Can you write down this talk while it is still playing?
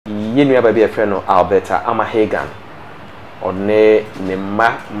yenu aba bi efre no Alberta Amahagan one ne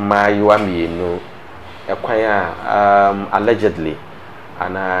ma yuwa mienu ekwan a allegedly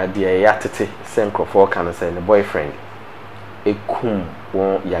ana de yatete senkrofo kan say ne boyfriend ekum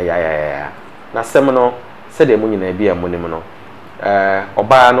won ya na sem no se de mu nyina bi amonim no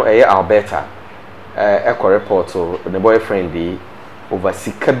oba no eye Alberta eko report ne boyfriend di over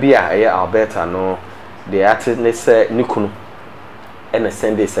sika bi a eye Alberta no de yate ne se nikunu ena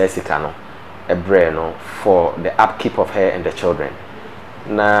Sunday say sika no ebre no for the upkeep of her and the children.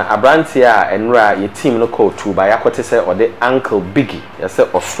 Na abrantia enra ye team no called Tuba yakote say or the uncle Biggie ya say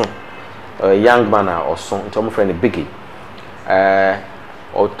osun young man osun ntom friend Biggie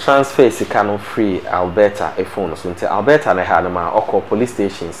or transfer sika no free Alberta a phone so nti Alberta na ha na ma okọ police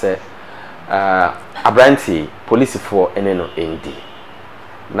station say abranti police for eneno endi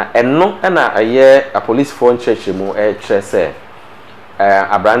na enno na aye a police for church mu kire say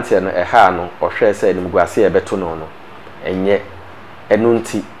abranti no ha no ohwe say nim guase e beto no enye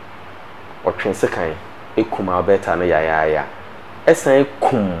enunti otwense kan ekum Alberta no ya esan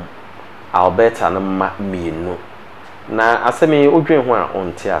kum Alberta no ma mienu na asemi odwen ho a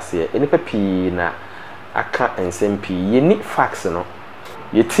onte ase enipa pii na aka ensem pii yeni fax no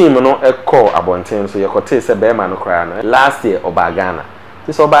ye team no ekọ abonten so yekote se be ma no kra no last year Obagana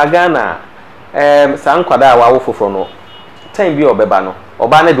this Obagana san kwada wa wofofo no time bi obeba no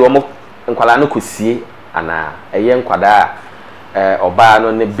oba na de omo nkwala no kosie ana eye nkwada oba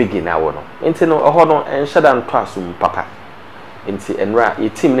no ne Biggie na wo no enti no oho no enhyeda nto asum papa enti enra ye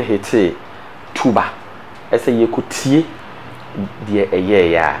team ne hete Tuba ese ye kutie de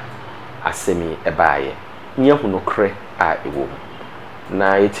eye ya asemi ebaaye nye hu no kre a ewo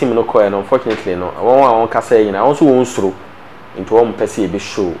na ye team no koe no unfortunately no won kasa yina won so won suro enti won pese e be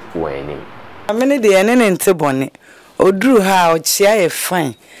show won anim amene de ene ne nte bone oduru ha o chia ye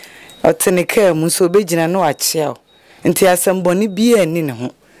fine oteneka mu so begina no a chia nti asemboni bia ni ne ho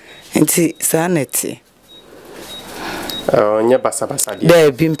nti sanete nya basa dia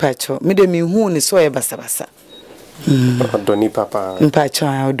da bi mpacho me de mi hu ni so ye basa odoni papa mpacho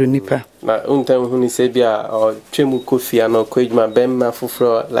odoni na unta hu ni se bia o twemu kofia no kweduma bemma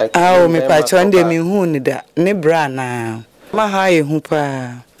foforo like me pacho nde mi hu ni da ne bra na ma ha ye hu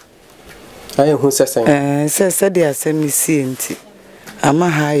pa aye hu sesen sese de asemi si nti ama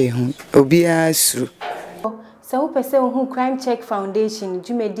ha ye hu obi asuru so pese hu Crime Check Foundation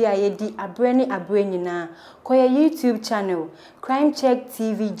jumedi ayedi abre nyina koye YouTube channel Crime Check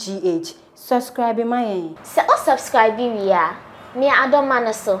TV GH subscribe my se o subscribe wi a me adoma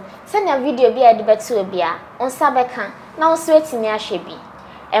no so se na video bi ade betu obi a onsa beka na on so etimi ahwe bi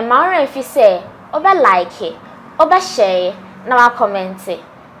e ma ora fi se oba like oba share na wa comment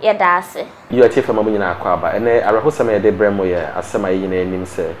ye da ase you ati fa mamu nyina akwa ba ene arahosama ye de bremo ye asema ye nyina enim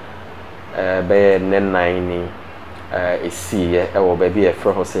se be nennan ni esiye ewo ba bi e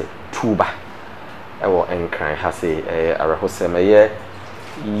fro ho se Tuba ewo enkran ha se arahosama ye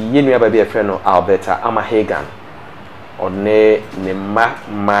yenu aba bi e fro no Alberta Amahagan one ne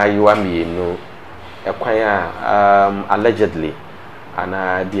ma yuwa mienu ekwan a allegedly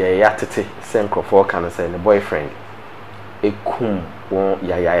ana de yatete senkrofo kan say ne boyfriend ekum won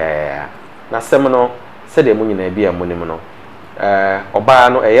ya na sem no se de mu nyina bi amonim no oba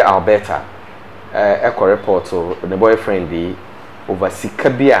no eye Alberta eko report ne boyfriend di over sika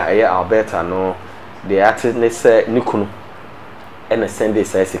bi a eye Alberta no de yate ne se nikunu ena Sunday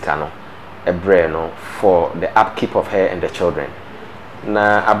say sika no ebre no for the upkeep of her and the children.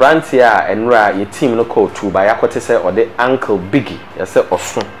 Na abrantia enra ye team no called Tuba yakote say or the uncle Biggie ya say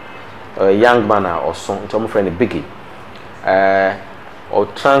osun young man osun ntom friend Biggie or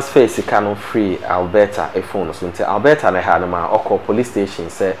transfer sika no free Alberta a phone so nti Alberta na ha na ma okọ police station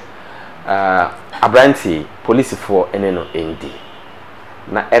say abranti police for eneno endi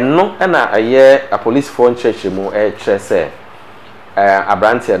na enno na aye a police for church mu kire say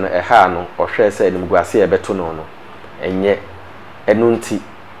abrantia no ha no ohwe say nim guase e beto no enye enunti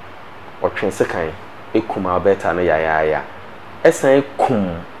otwense kan ekum Alberta no ya esan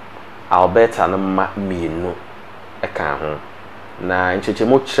kum Alberta no ma mienu eka ho na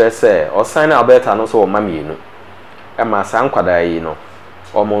nchechemo kire say osan Alberta no so ma mienu e ma san kwada yi no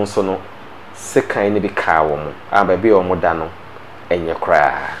omo nso no sekan ni bi ka wo mu aba bi omo da no enye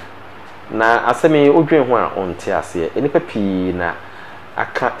kra na asemi odwen ho a onte ase enipa pii na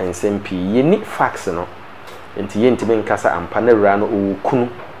aka ensem pii yeni fax no enti yenti ben kasa ampa na wura no okunu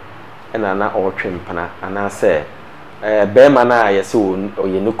ena na otwempana ana se bema na yese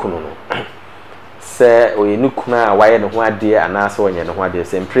oyenukunu no se oyenukunu a waye ne ho ade ana se onye ne ho ade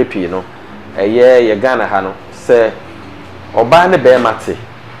se mprepi no ye Ghana ha no se oba ne bema te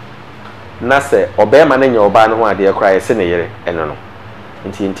na se obema na nya oba no ho ade kra ye se ne yere eno no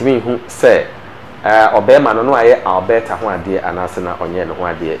nti ntimi hu se obema no aye Alberta ho ade anase na onye ne ho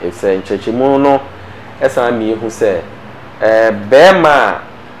ade se nchechemu no esa mi hu se bema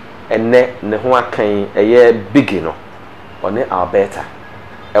enne ne ho akan eye big no one Alberta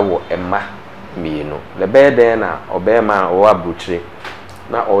ewo emma mienu le beden na obema o abuchire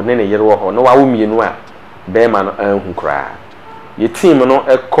na one ne yere wo ho no wawo mienu a bema no anhu kra ye team no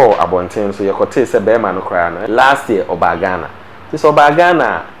ekọ abonten so ye kote se bema no kra no last year Obagana this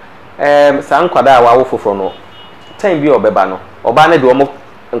Obagana san kwada wawo foforo no time bi obeba no oba na de omo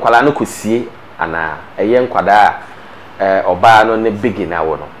nkwala no kosie ana eye nkwada oba no ne begina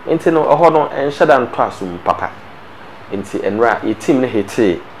wo no enti no oho no enhyeda nto asum papa enti enra ye team ne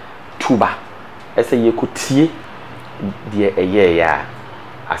hete Tuba ese ye kutie de eye ya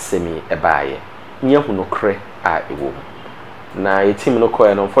asemi ebaaye nye hu no kre a ewo na ye team no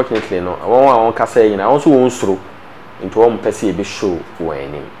koye no unfortunately no won kasa yin na won so won suro nti won pese e be show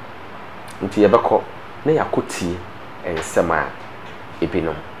wani nti ye beko na yakotie ensema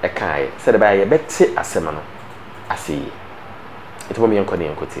ebinom ekaaye se de baaye beti asema no aseyi nti bo me yanko ne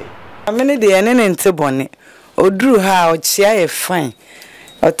yankotie amene de ene ne ntebone oduru ha o chia ye fine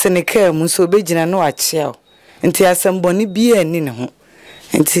oteneka mu so begina no achia nti asembone bi ani ne ho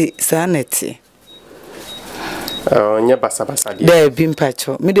nti saa neti nya basa dia da bi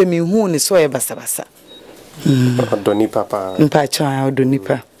mpacho me de mi hu ni so ye basa odoni papa mpacho odoni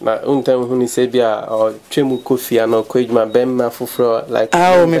pa na unta hu ni se bia o twemu kofia no kweduma bemma foforo like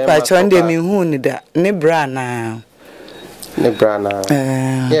me pacho de mi hu ni da ne brana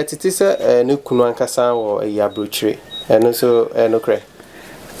yeah titi se ne kunu ankasa wo yabrochire eno so eno kre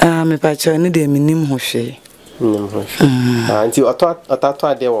me pacho ne de mi nim ho hwe anti otato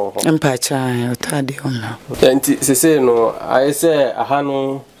ade wo ho mpacha otade ho na anti sese no ayese aha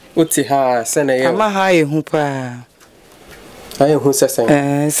no uti ha se na ye ama ha ye hu pa aye hu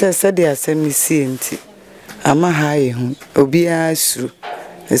sesen sese de asemisi nti ama ha ye hu obi asu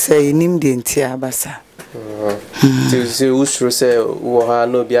sese inim de nti abasa se usru se wo ha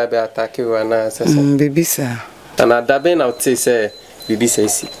no bia be atake wa na sese bebisa ana dabe na uti se bebisa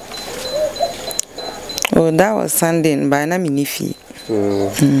isi. Oh, that was Sunday by na minifi.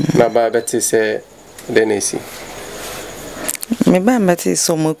 Na ba beti se denesi. Me ba mbati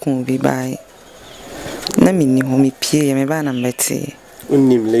so mokun bi bai. Na mini ho me pie me ba na mbati.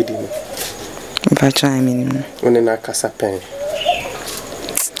 Unnim lady no. Ba try mini. One na kasa pen.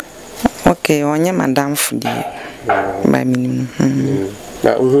 Okay, onye madam fudi. Ba mini.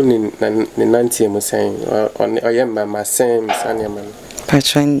 Na uhu ni nantie mo sen oye mama sen sane man.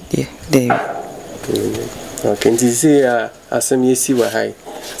 Patron de. Okay, nti asem yesi wa hai.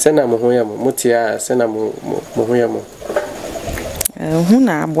 Sena mo hoya mo mutia sena mo hoya mo. Hu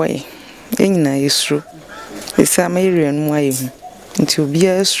na aboy. Enyina yesru. Esa ma area no aye hu. Nti obi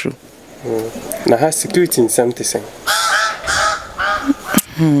asru. Na ha security in something.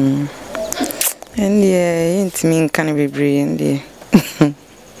 Endi intimi kan bebre endi.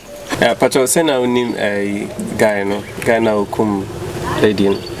 Pacho sena unim guy na okum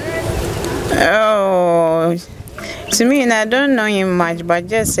lady. Oh, to me, I don't know him much, but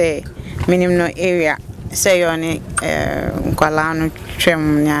just say minimum no area. Say on it, Kualano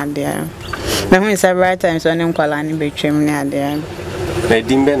trim near there. Now, when several times on him, Kualani be trim near there. They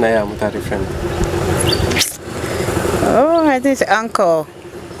didn't be I am with a friend. Oh, I think Uncle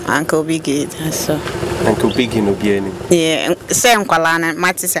Biggie. So, Uncle Biggie no be any. Yeah, same Kualana,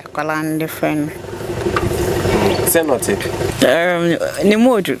 Mattis Kualani different. Say not it.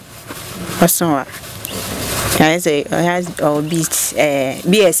 Nimodu. Personal. I say I has or BS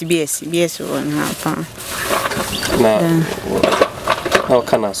on happen. Now, how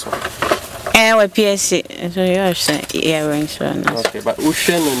can I so? We PSC, so you are saying earrings. Okay, but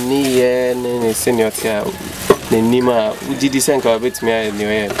Ushen ni senior tia ni nima uji disenka bit me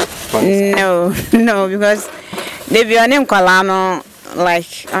anyway. No, because they be on him Kualano,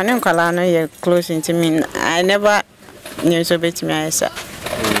 like on him Kualano, you're close to me. I never knew so bit me as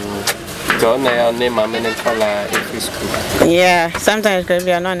yeah, sometimes because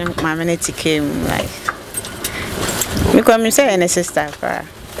we are not in my minute came like because me say any sister.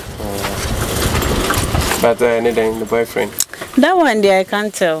 But anything the boyfriend. That one day I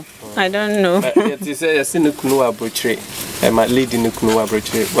can't tell. I don't know. But you say I see no kunu abrochre. I'm a lady no kunu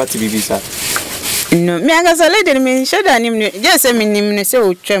abrochre. What be this? No, me I got a lady me said that name just say me name say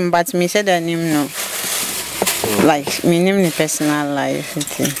Uchem, but me said that name no. Like me name the personal life.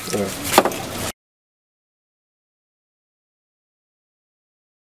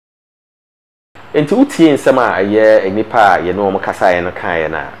 enti utie nsɛm a ɛyɛ enipa a ye no kasa ye no kan ye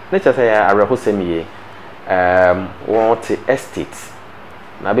na ne kyerɛ sɛ ya awerɛhosɛm ye wɔn te estate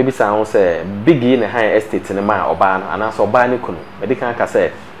na bebisa ho sɛ bigi ne han estate ne ma ɔbaa no anaasɛ ɔbaa ne kunu mede kan ka sɛ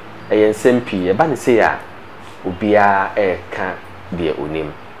ɛyɛ nsɛm pii ɛba ne sɛ ya obia ɛka deɛ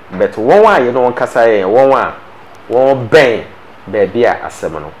onim but wɔn a ye no kasa ye wɔn bɛn baabi a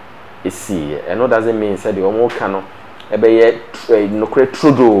asɛm no esi ɛno doesn't mean sɛ deɛ wɔn ka no ɛbɛyɛ nokore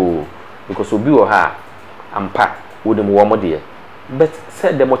trudo because obi wɔ ha ampa wonim wɔn deɛ but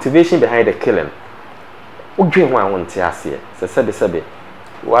said the motivation behind the killing odwe ho a wonte aseɛ sɛ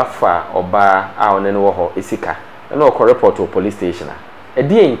wafa ɔbaa a ɔne no wɔ hɔ esika ɛna ɔkɔ report to police station a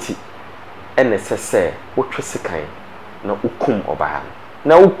ɛdeɛ nti ɛna sɛ wotwe sikan na ukum ɔbaa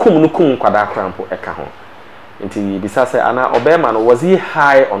na ukum no kum kwada krampo ɛka ho nti bisa sɛ ana ɔbɛma no was he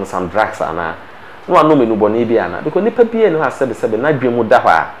high on some drugs ana no ano me no bɔne bi ana because nipa bi no ha sɛ na dwemu da hɔ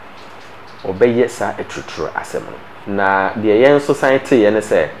a ɔbɛyɛ sa etrutru asɛm no na deɛ yɛn so san te yɛ ne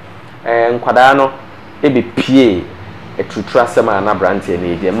sɛ nkwadaa no ebe pie etrutru asɛm a na brantie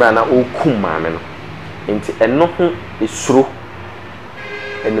ne die mra na okum maame no nti ɛno ho esuro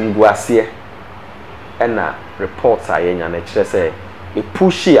enim guaseɛ ɛna report a yɛnya na kyerɛ sɛ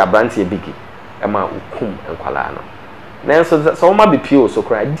epushi abrantie bigi ɛma okum nkwalaa no nanso sɛ wɔn ma be pie o so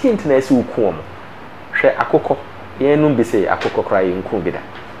kora die nti na ɛsɛ okum wɔn hwɛ akokɔ yɛn no bi sɛ akokɔ kora yɛn nkum bi da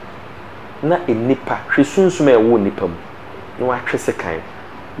na enipa hwɛ sunsum a ɛwɔ nipa mu na watwe sekan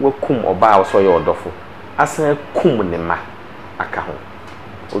wakum ɔbaa a ɔsɔ yɛ ɔdɔfo asan kum ne ma aka ho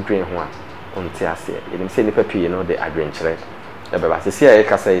odwen ho a onte aseɛ yɛnim sɛ nipa pii no de adwenkyerɛ ɛbɛba sɛsi a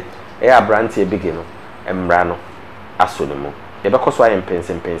yɛka sɛ ɛyɛ abranteɛ bigi no mmra no aso ne mu yɛbɛkɔ so ayɛ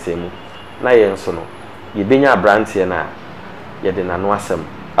mpɛnsɛmpɛnsɛ mu na yɛn nso no yɛbɛnya abranteɛ no a yɛde n'ano asɛm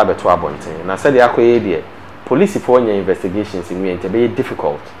abɛto abɔnten na sɛdeɛ akɔyɛ deɛ polisifoɔ nya investigations mu yɛn nti ɛbɛyɛ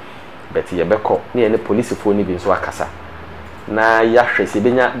difficult but yɛbɛkɔ ne yɛne polisifoɔ no bi nso akasa na yɛahwɛ sɛ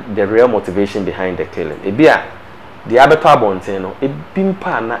yɛbɛnya the real motivation behind the killing ebi a deɛ abɛtɔ abɔnten no ebi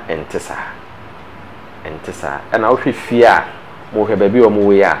mpa na ɛnte saa ɛna wohwɛ fie a mohwɛ baabi a ɔmo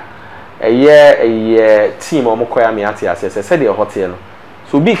wei a ɛyɛ team a ɔmo kɔ ya me ate aseɛ sɛ sɛdeɛ ɛhɔ teɛ no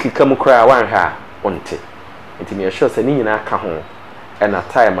so obi keka mu koraa wanhwɛ a ɔnte nti me ɛhwɛ sɛ ne nyinaa ka ho ɛna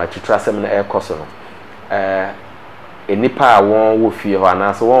time a twitwa asɛm no ɛrekɔ so no enipa a wɔn wɔ fie hɔ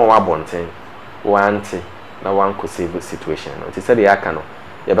anaasɛ wɔn wɔ abɔnten wɔante na wɔn kɔ save situation no nti sɛdeɛ aka no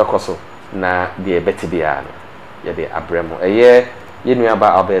yɛbɛkɔ so na deɛ ɛbɛte biara no yɛde abrɛ mu ɛyɛ yɛnua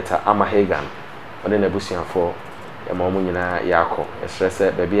ba Alberta ama Hagan ɔne n'abusuafoɔ ɛma wɔn nyinaa yɛakɔ ɛsrɛ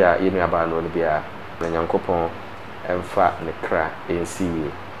sɛ baabi a yɛnua ba no biara na Nyankopɔn ɛmfa ne kra ɛnsi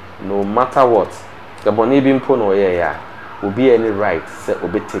wie no matter what ɛbɔne bi mpo na ɔyɛ yɛ a obi any right sɛ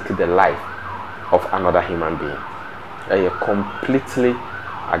obi take the life of another human being ɛyɛ completely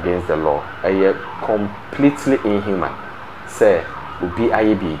against the law ɛyɛ completely inhuman sɛ obi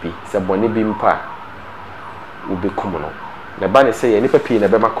ayɛ biribi sɛ bɔne bi mpa obi kum no na ba ne sɛ yɛ nipa pii na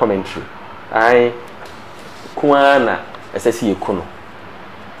bɛma commentary ai kuana na ɛsɛ sɛ yɛku no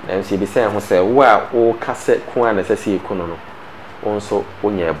nanso yɛbisa ho sɛ wo a wo ka sɛ kuana na ɛsɛ sɛ yɛku no no wo nso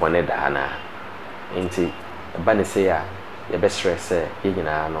wonyɛ bɔne daa na nti ba ne sɛ a yɛbɛsrɛ sɛ yɛ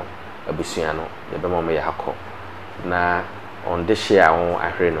nyinaa no abusua no yɛbɛma mo yɛ hakɔ na on this year on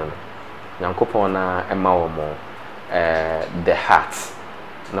ahwere no Nyankopɔn na ɛma wo mo the heart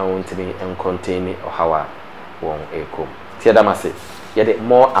na wontini contain ohawa won ekom tie damase yɛde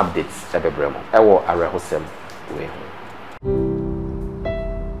more updates ɛbɛbrɛ mo ɛwɔ awerɛhosɛm we ho